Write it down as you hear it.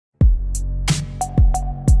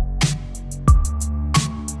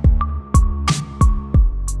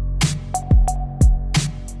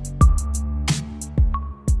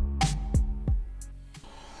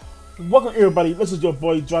Welcome everybody, this is your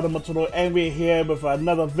boy Dryder Mataroa, and we're here with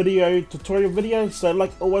another tutorial video. So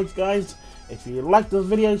like always guys, if you like this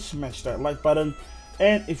video, smash that like button,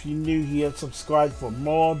 and if you're new here, subscribe for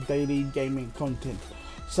more daily gaming content.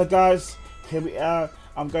 So guys, here we are.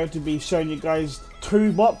 I'm going to be showing you guys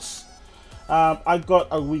two bots. I got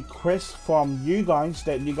a request from you guys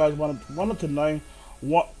that you guys wanted to know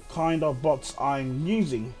what kind of bots I'm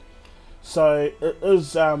using. So it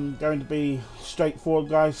is going to be straightforward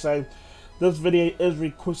guys. So this video is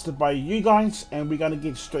requested by you guys and we're going to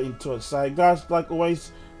get straight into it. So guys, like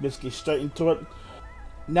always, let's get straight into it.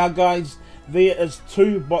 Now guys, there is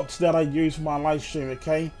two bots that I use for my live stream,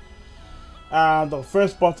 okay? The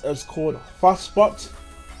first bot is called FastBot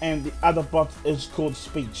and the other bot is called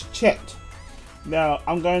Speech Chat. Now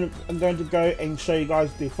I'm going to go and show you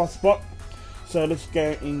guys the FastBot. So let's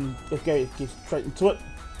get straight into it.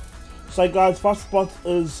 So guys, FastBot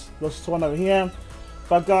is this one over here.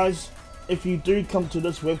 But guys, if you do come to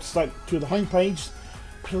this website, to the homepage,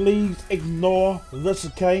 please ignore this,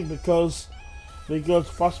 okay? Because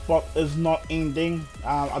FastBot is not ending.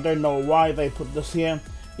 I don't know why they put this here,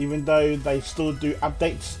 even though they still do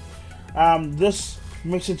updates. This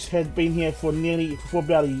message has been here for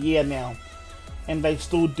about a year now, and they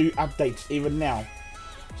still do updates even now.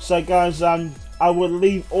 So guys, I will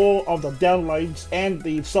leave all of the downloads and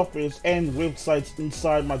the softwares and websites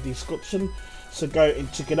inside my description, so go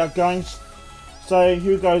and check it out guys. So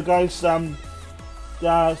here we go guys. So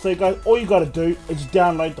guys, all you gotta do is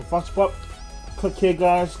download the FastBot. Click here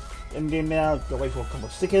guys, and then now go wait for a couple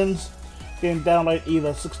of seconds, then download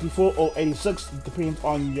either 64 or 86, it depends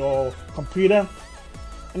on your computer.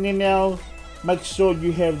 And then now make sure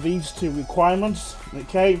you have these two requirements,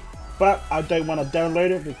 okay? But I don't want to download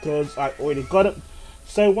it because I already got it.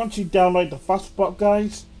 So once you download the FastBot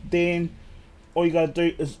guys, then all you gotta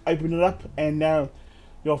do is open it up, and now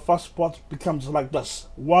your FastBot becomes like this,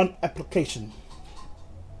 one application.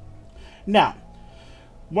 Now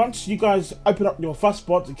once you guys open up your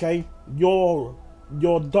FastBot, okay, your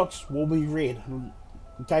dots will be red,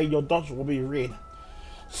 okay, your dots will be red.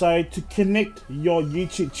 So to connect your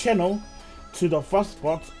YouTube channel to the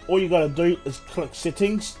FastBot, all you gotta do is click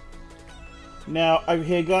settings. Now over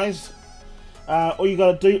here guys, all you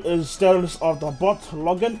gotta do is status of the bot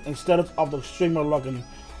login and status of the streamer login.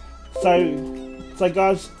 So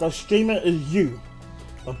guys, the streamer is you,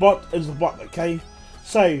 the bot is the bot, okay?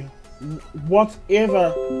 So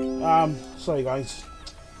whatever, sorry guys,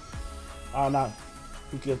 no,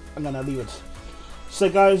 because I'm gonna leave it. So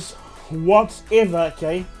guys, whatever,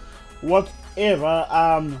 okay, whatever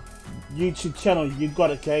YouTube channel you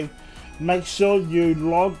got, okay, make sure you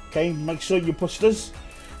log, okay, make sure you push this,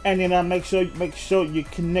 and then make sure you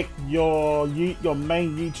connect your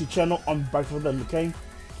main YouTube channel on both of them, okay?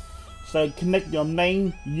 So connect your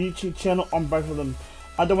main YouTube channel on both of them.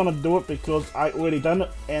 I don't want to do it because I already done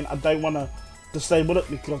it, and I don't want to disable it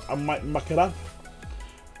because I might muck it up.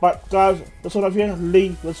 But guys, this one over here,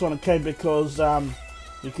 leave this one, okay? Because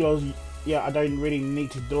yeah, I don't really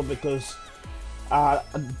need to do it because I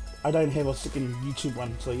don't have a second YouTube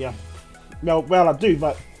one. So yeah, well I do,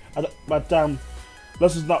 but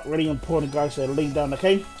this is not really important guys, so leave down,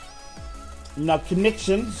 okay? Now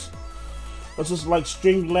connections, this is like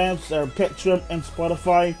Streamlabs, Patreon and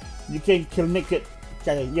Spotify. You can connect it,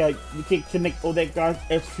 okay? Yeah, you can connect all that guys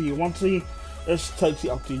if you want to. It's totally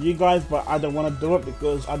up to you guys, but I don't want to do it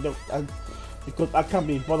because I can't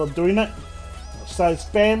be bothered doing it. So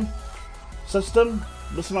spam system,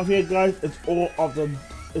 this one here guys, it's all of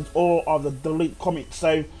the delete comments.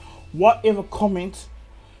 So whatever comment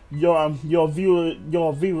your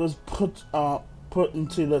viewers put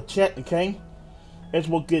into the chat, okay, it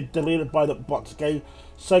will get deleted by the bots, okay?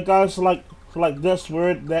 So guys, like this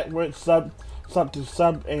word, that word, sub to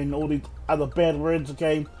sub, and all these other bad words,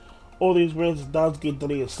 okay, all these words does get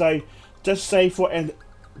deleted. So just say for an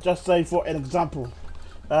example,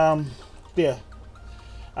 there,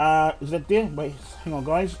 is that there? Wait, hang on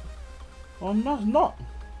guys. Oh no, it's not.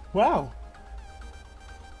 Wow.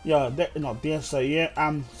 Yeah, that not there. So yeah,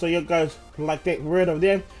 so yeah guys, like that word over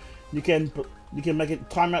there, you can make it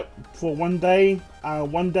time out for 1 day,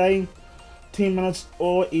 10 minutes,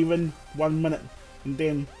 or even 1 minute, and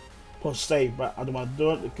then push save. But I don't want to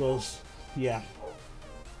do it because yeah.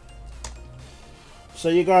 So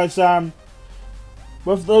you guys,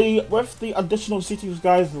 with the additional settings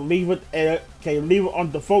guys, leave it leave it on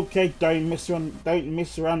default, okay? Don't mess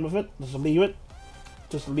around with it.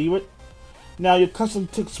 Just leave it. Now your custom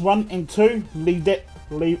text 1 and 2,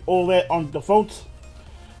 leave all that on default.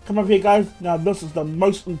 Come up here guys, now this is the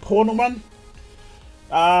most important one.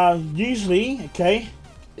 Usually, okay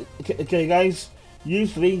guys,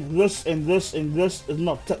 usually this and this and this is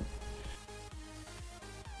not ticked.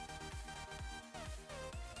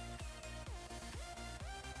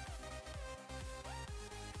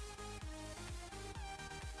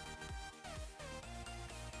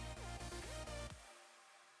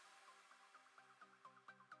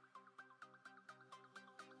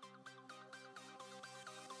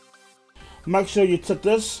 Make sure you tick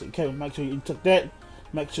this, okay, make sure you tick that,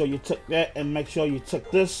 make sure you tick that, and make sure you tick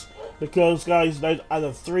this, because guys, those are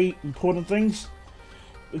the 3 important things.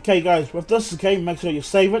 Okay guys, with this, okay, make sure you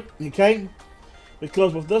save it, okay,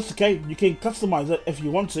 because with this, okay, you can customize it if you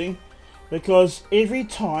want to, because every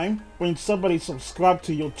time when somebody subscribes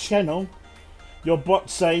to your channel, your bot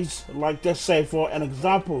says, like just say for an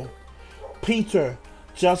example, Peter,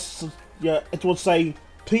 it will say,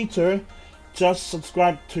 Peter, just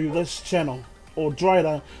subscribe to this channel, or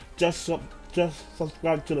Dryder, just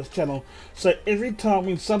subscribe to this channel. So every time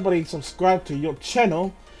when somebody subscribes to your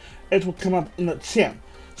channel, it will come up in the chat.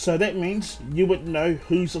 So that means you would know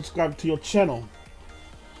who subscribed to your channel.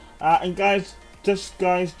 And guys, just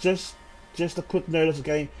a quick notice,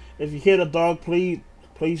 okay? If you hear the dog, please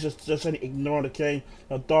just ignore it, okay?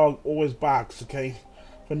 The dog always barks, okay?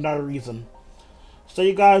 For no reason. So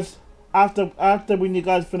you guys, after when you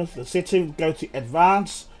guys finish the setting, go to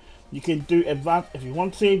advanced. You can do advanced if you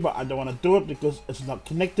want to, but I don't want to do it because it's not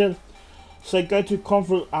connected. So go to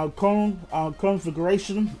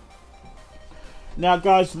configuration. Now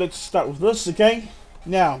guys, let's start with this, okay?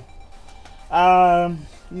 Now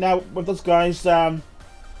with this guys,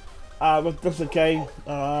 with this, okay,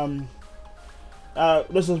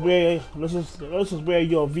 this is where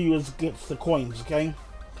your viewers get the coins, okay?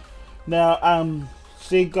 Now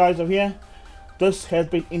see guys over here, this has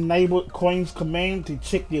been enabled coins command to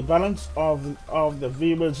check the balance of the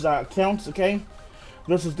viewers accounts, okay?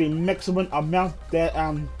 This is the maximum amount that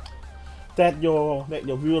that your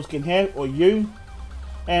viewers can have, or you.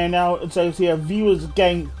 And now it says here viewers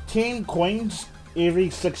gain 10 coins every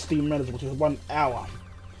 60 minutes, which is 1 hour.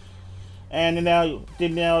 And then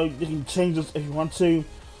now you can change this if you want to.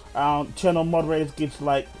 Channel moderators gets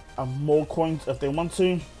like more coins if they want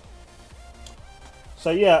to.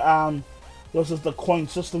 So yeah, this is the coin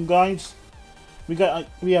system, guys. We're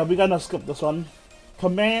gonna skip this one.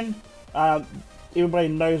 Command. Everybody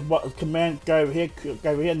knows what is command. Go over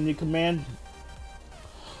here, new command.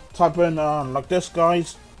 Type in like this,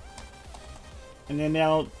 guys, and then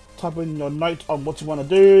now type in your note on what you want to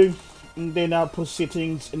do, and then now put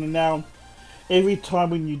settings, and then now every time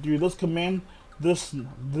when you do this command, this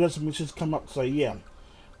message come up. So yeah,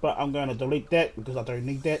 but I'm going to delete that because I don't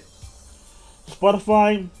need that.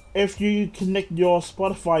 Spotify, if you connect your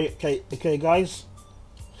Spotify, okay guys,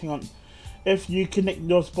 hang on. If you connect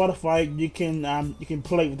your Spotify, you can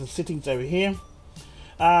play with the settings over here.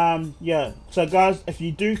 Yeah, so guys, if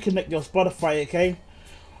you do connect your Spotify, okay,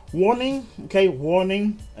 warning,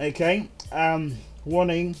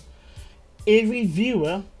 warning, every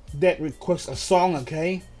viewer that requests a song,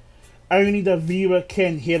 okay, only the viewer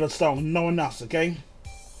can hear the song, no one else, okay?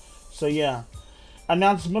 So yeah,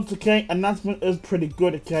 announcement, okay, announcement is pretty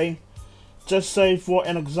good, okay? Just say for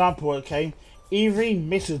an example, okay, every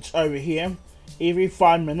message over here, every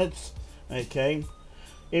 5 minutes, okay,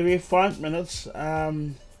 every 5 minutes,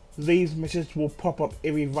 these messages will pop up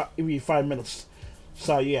every 5 minutes.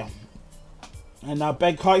 So yeah, and now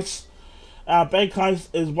Bank Heist. Bank Heist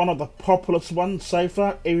is one of the populous ones so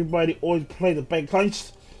far. Everybody always play the Bank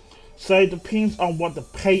Heist. So it depends on what the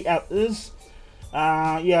payout is.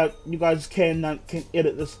 Yeah, you guys can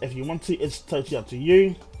edit this if you want to. It's totally up to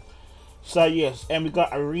you. So yes, and we got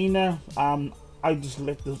Arena. I just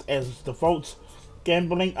left this as default.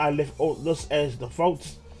 Gambling, I left all this as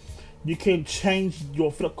default. You can change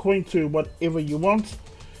your flip coin to whatever you want.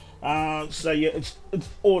 So yeah, it's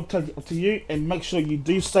all totally up to you, and make sure you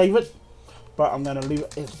do save it. But I'm gonna leave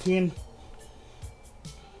it as 10.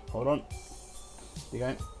 Hold on. There you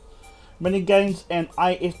go. Mini games and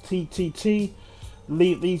IFTTT,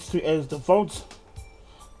 leave these two as default.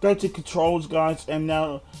 Go to controls, guys, and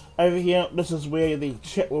now over here, this is where the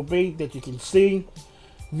chat will be that you can see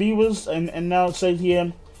viewers, and now it says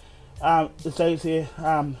here,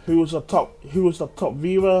 who is the top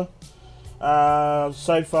viewer.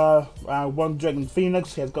 So far, One Dragon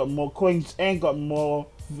Phoenix has got more coins and got more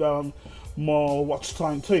watch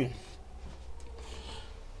time too.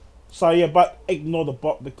 So yeah, but ignore the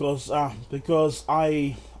bot because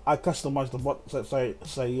I customized the bot.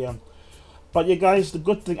 So yeah. But yeah, guys, the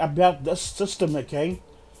good thing about this system, okay,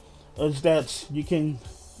 is that you can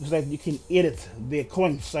edit their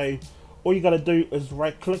coins. So all you gotta do is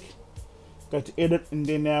right click, go to edit, and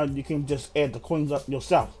then now you can just add the coins up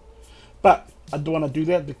yourself. But I don't want to do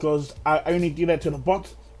that because I only do that to the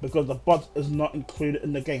bot, because the bot is not included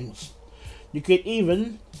in the games. You can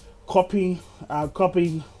even copy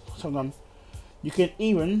you can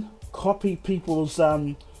even copy people's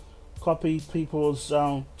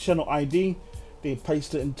channel ID. They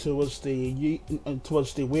paste it towards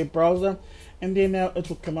the web browser, and then now it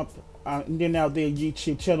will come up, and then now their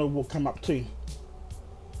YouTube channel will come up too.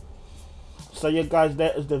 So yeah guys,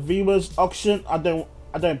 that is the viewers auction. I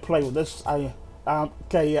don't play with this.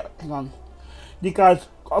 Okay, yeah, hang on. You guys,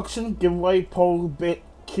 auction, giveaway, poll, bet,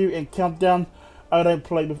 queue, and countdown. I don't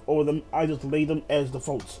play with all of them. I just leave them as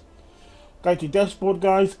defaults. Go to dashboard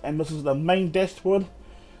guys, and this is the main dashboard.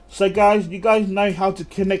 So guys, you guys know how to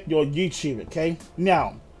connect your YouTube, okay?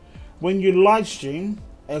 Now, when you live stream,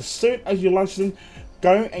 as soon as you live stream,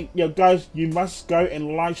 go and guys, you must go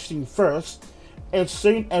and live stream first. As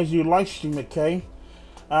soon as you live stream, okay?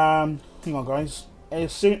 Hang on guys.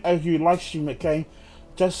 As soon as you live stream, okay?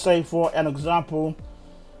 Just say for an example,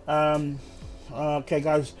 okay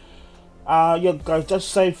guys. Yeah guys, just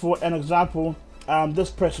say for an example, this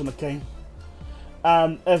person, okay?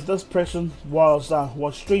 If this person was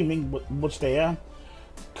streaming, which they are,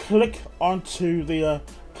 click onto your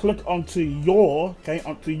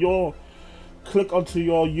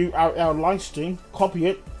URL live stream, copy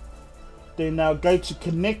it, then now go to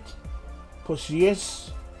connect, push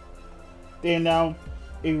yes, then now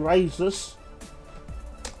erase this,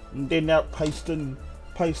 and then now paste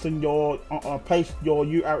your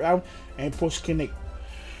URL and push connect.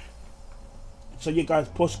 So you guys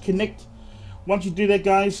push connect. Once you do that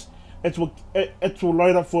guys, it will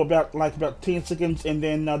load up for about 10 seconds, and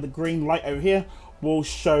then the green light over here will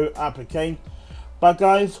show up, okay? But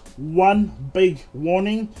guys, one big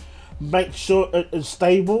warning: make sure it is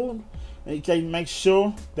stable, okay? Make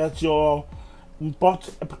sure that your bot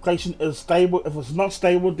application is stable. If it's not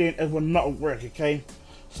stable, then it will not work, okay?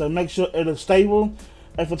 So make sure it is stable.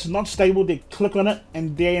 If it's not stable, then click on it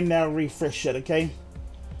and then now refresh it, okay?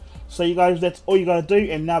 So you guys, that's all you gotta do.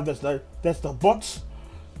 And now that's the bots.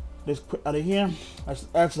 Let's put out of here.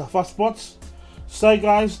 That's the first bots. So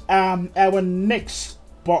guys, our next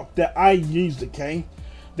bot that I used, okay,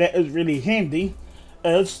 that is really handy,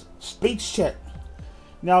 is speech chat.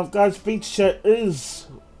 Now guys, speech chat is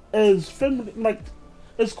family, like,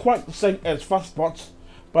 it's quite the same as fast bots,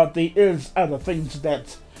 but there is other things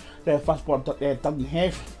that fast bot that doesn't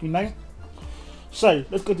have, you know. So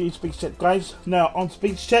let's go to speech chat guys. Now on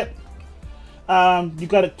speech chat, you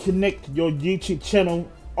gotta connect your YouTube channel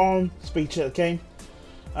on speech chat, okay?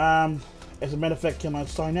 As a matter of fact, can I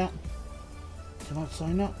sign out? Can I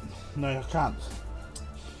sign out? No, I can't.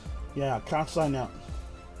 Yeah, I can't sign out.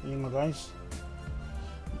 You know guys?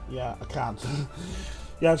 Yeah, I can't.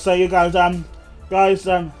 Yeah, so you guys, when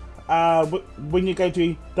you go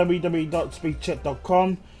to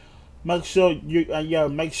www.speechchat.com, make sure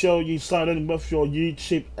you sign in with your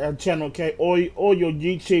YouTube channel, okay, or your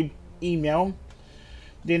YouTube email.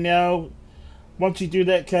 Then now, once you do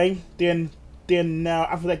that, okay, then now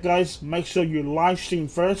after that, guys, make sure you live stream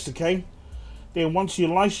first, okay. Then once you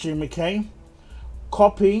live stream, okay,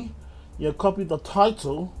 copy the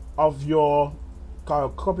title of your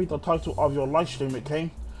live stream,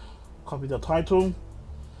 okay. Copy the title,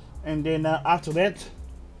 and then after that,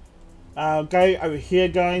 go over here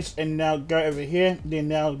guys, and now go over here. Then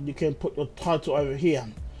now you can put your title over here,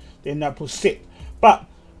 then now push set. But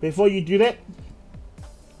before you do that,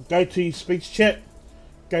 go to speech chat,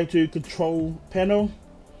 go to control panel,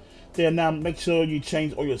 then now make sure you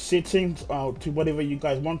change all your settings to whatever you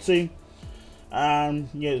guys want to.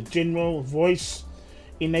 Yeah, general voice,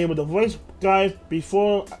 enable the voice guys.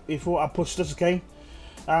 Before I push this, okay,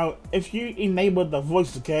 if you enable the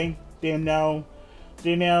voice, okay, then now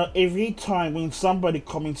every time when somebody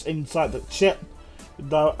comments inside the chat,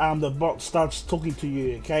 the bot starts talking to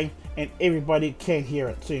you, okay, and everybody can hear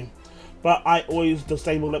it too. But I always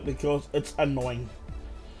disable it because it's annoying.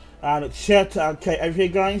 The chat, okay, over here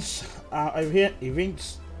guys, over here,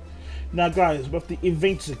 events. Now guys, with the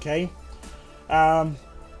events, okay,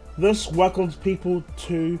 this welcomes people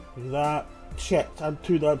to the chat and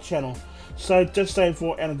to the channel. So just say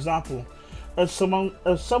for an example, if someone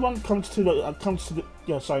comes to the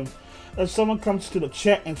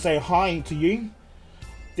chat and say hi to you,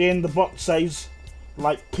 then the bot says,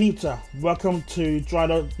 like, Peter, welcome to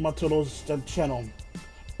Dryder Mataroa's channel.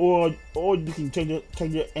 Or you can change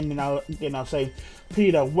it and then I'll say,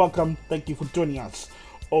 Peter, welcome, thank you for joining us,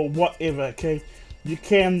 or whatever, okay. You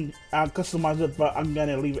can customize it, but I'm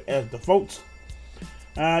gonna leave it as default.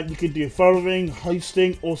 You can do following,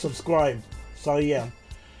 hosting, or subscribe. So yeah,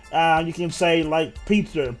 You can say like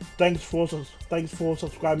Peter, thanks for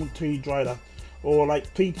subscribing to Dryder, or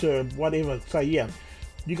like Peter, whatever. So yeah,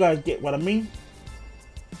 you guys get what I mean.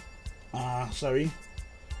 Sorry.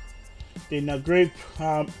 In the group,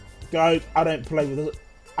 guys, I don't play with it.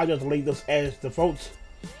 I just leave this as default.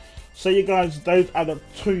 So you guys, those are the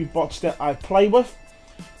 2 bots that I play with.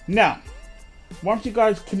 Now, once you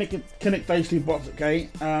guys connect those 2 bots, okay,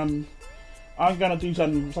 I'm gonna do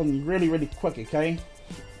something really quick, okay.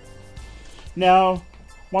 Now,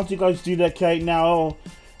 once you guys do that, okay, now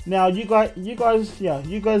you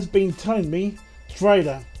guys been telling me,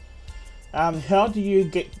 Dryder, how do you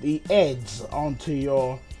get the ads onto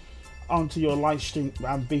your live stream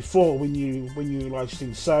before when you live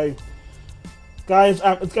stream? So guys,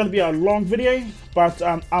 it's going to be a long video, but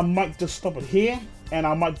I might just stop it here and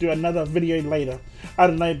I might do another video later. I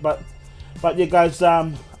don't know, but yeah guys,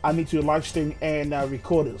 I need to live stream and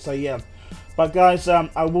record it, so yeah. But guys,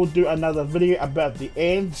 I will do another video about the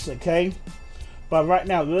ads, okay. But right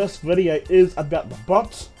now this video is about the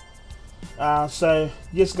bots. So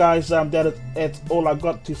yes guys, that's all I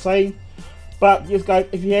got to say. But yes guys,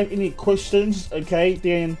 if you have any questions, okay,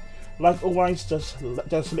 then like always, just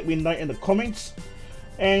let me know in the comments.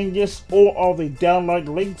 And yes, all of the download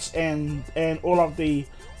links and all of the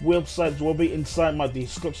websites will be inside my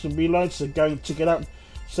description below, so go and check it out.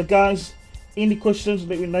 So guys, any questions,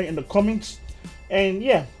 let me know in the comments. And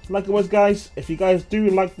yeah, like always guys, if you guys do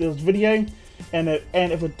like this video and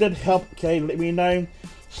if it did help, okay, let me know.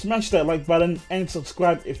 Smash that like button and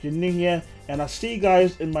subscribe if you're new here, and I'll see you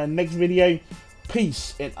guys in my next video.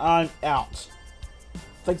 Peace, and I'm out.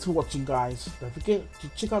 Thanks for watching guys. Don't forget to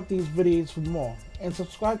check out these videos for more and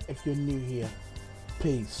subscribe if you're new here.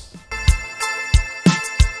 Peace.